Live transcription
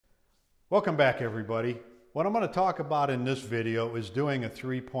Welcome back, everybody. What I'm going to talk about in this video is doing a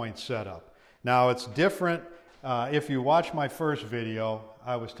three-point setup. Now, it's different. If you watch my first video,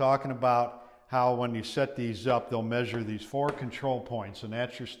 I was talking about how when you set these up, they'll measure these 4 control points, and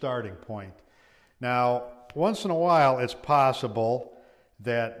that's your starting point. Now, once in a while, it's possible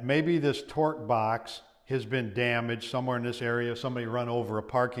that maybe this torque box has been damaged somewhere in this area. Somebody run over a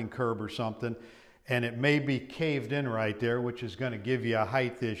parking curb or something, and it may be caved in right there, which is going to give you a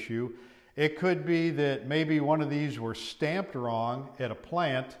height issue. It could be that maybe one of these were stamped wrong at a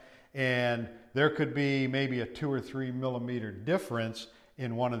plant, and there could be maybe a 2 or 3 millimeter difference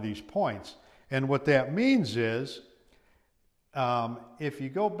in one of these points. And what that means is, if you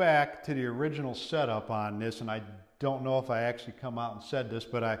go back to the original setup on this, and I don't know if I actually come out and said this,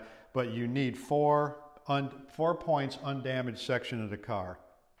 but you need 4 points undamaged section of the car.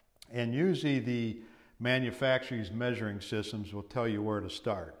 And usually the manufacturer's measuring systems will tell you where to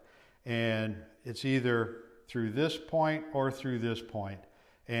start. And it's either through this point or through this point.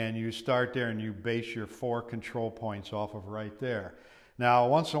 And you start there and you base your 4 control points off of right there. Now,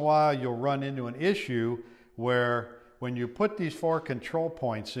 once in a while, you'll run into an issue where when you put these 4 control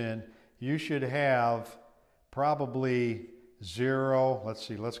points in, you should have probably 0,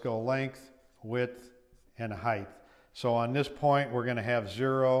 let's go length, width, and height. So on this point, we're going to have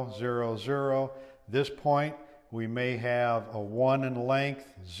 0, 0, 0. This point, we may have a 1 in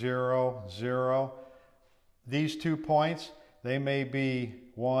length, 0, 0. These 2 points, they may be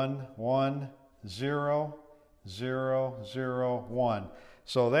 1, 1, 0, 0, 0, 1.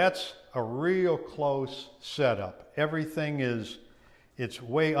 So that's a real close setup. Everything it's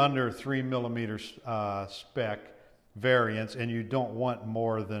way under 3 millimeters spec variance, and you don't want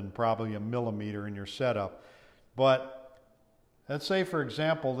more than probably 1 millimeter in your setup. But let's say, for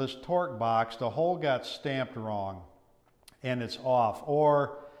example, this torque box, the hole got stamped wrong and it's off.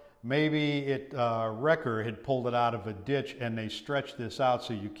 Or maybe wrecker had pulled it out of a ditch and they stretched this out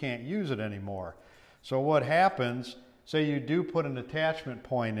so you can't use it anymore. So what happens, say you do put an attachment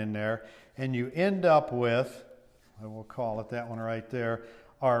point in there and you end up with, we'll call it that one right there,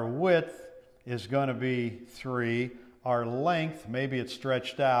 our width is going to be 3. Our length, maybe it's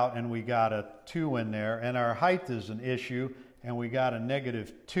stretched out and we got a 2 in there, and our height is an issue and we got a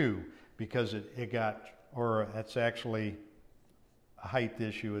 -2 because it got, or it's actually a height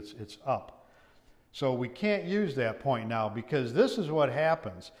issue, it's up. So we can't use that point now, because this is what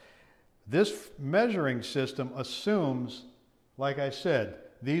happens. This measuring system assumes, like I said,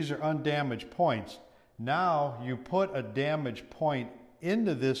 these are undamaged points. Now you put a damaged point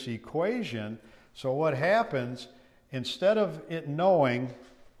into this equation, so what happens, instead of it knowing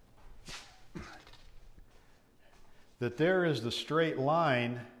that there is the straight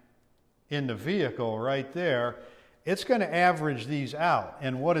line in the vehicle right there, it's going to average these out.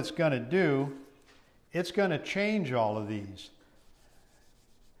 And what it's going to do, it's going to change all of these.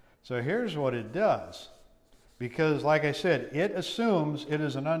 So here's what it does. Because, like I said, it assumes it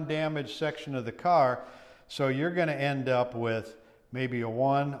is an undamaged section of the car, so you're going to end up with maybe a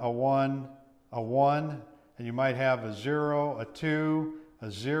 1, a 1, a 1, and you might have a 0, a 2,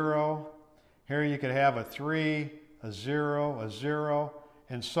 a 0. Here you could have a 3, a 0, a 0,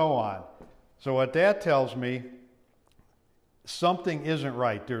 and so on. So what that tells me, something isn't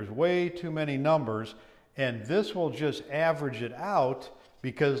right. There's way too many numbers, and this will just average it out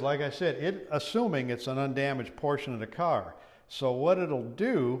because, like I said, assuming it's an undamaged portion of the car. So what it'll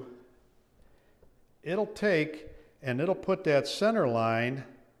do, it'll take and it'll put that center line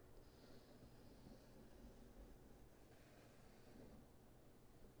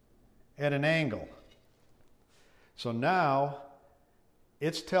at an angle. So now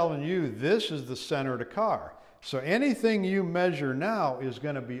it's telling you this is the center of the car. So anything you measure now is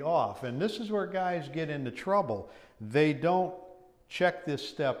going to be off. And this is where guys get into trouble. They don't check this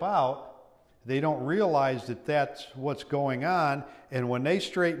step out. They don't realize that that's what's going on. And when they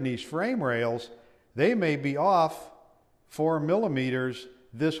straighten these frame rails, they may be off 4 millimeters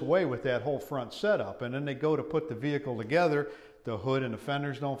this way with that whole front setup. And then they go to put the vehicle together. The hood and the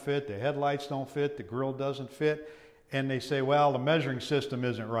fenders don't fit. The headlights don't fit. The grille doesn't fit. And they say, well, the measuring system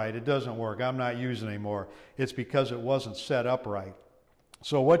isn't right. It doesn't work. I'm not using it anymore. It's because it wasn't set up right.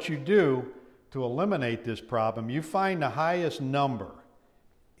 So what you do to eliminate this problem, you find the highest number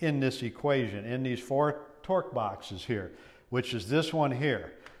in this equation, in these 4 torque boxes here, which is this one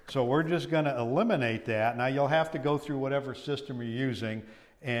here. So we're just going to eliminate that. Now you'll have to go through whatever system you're using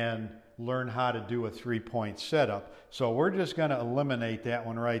and learn how to do a 3-point setup. So we're just going to eliminate that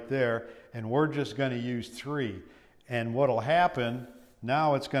one right there, and we're just going to use 3. And what'll happen,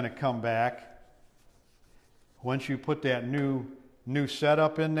 now it's going to come back. Once you put that new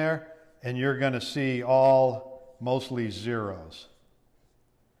setup in there, and you're going to see all mostly zeros.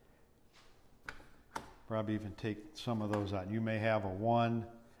 Probably even take some of those out. You may have a 1.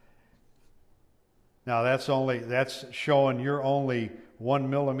 Now that's showing you're only 1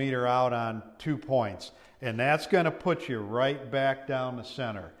 millimeter out on 2 points. And that's going to put you right back down the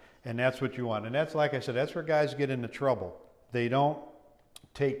center. And that's what you want. And that's, like I said, that's where guys get into trouble. They don't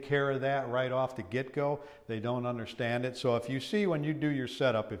take care of that right off the get-go. They don't understand it. So if you see, when you do your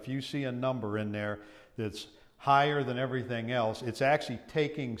setup, if you see a number in there that's higher than everything else, it's actually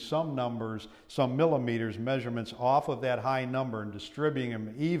taking some numbers, some millimeters measurements off of that high number and distributing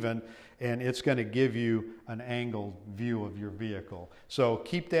them even, and it's going to give you an angled view of your vehicle. So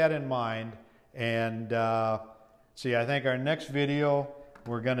keep that in mind. And see, I think our next video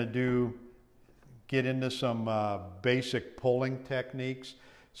we're going to get into some basic pulling techniques.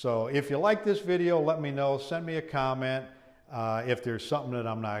 So if you like this video, let me know. Send me a comment. If there's something that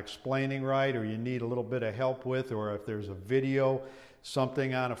I'm not explaining right, or you need a little bit of help with, or if there's a video,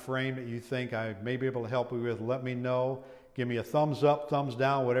 something on a frame that you think I may be able to help you with, let me know. Give me a thumbs up, thumbs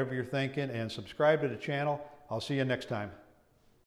down, whatever you're thinking, and subscribe to the channel. I'll see you next time.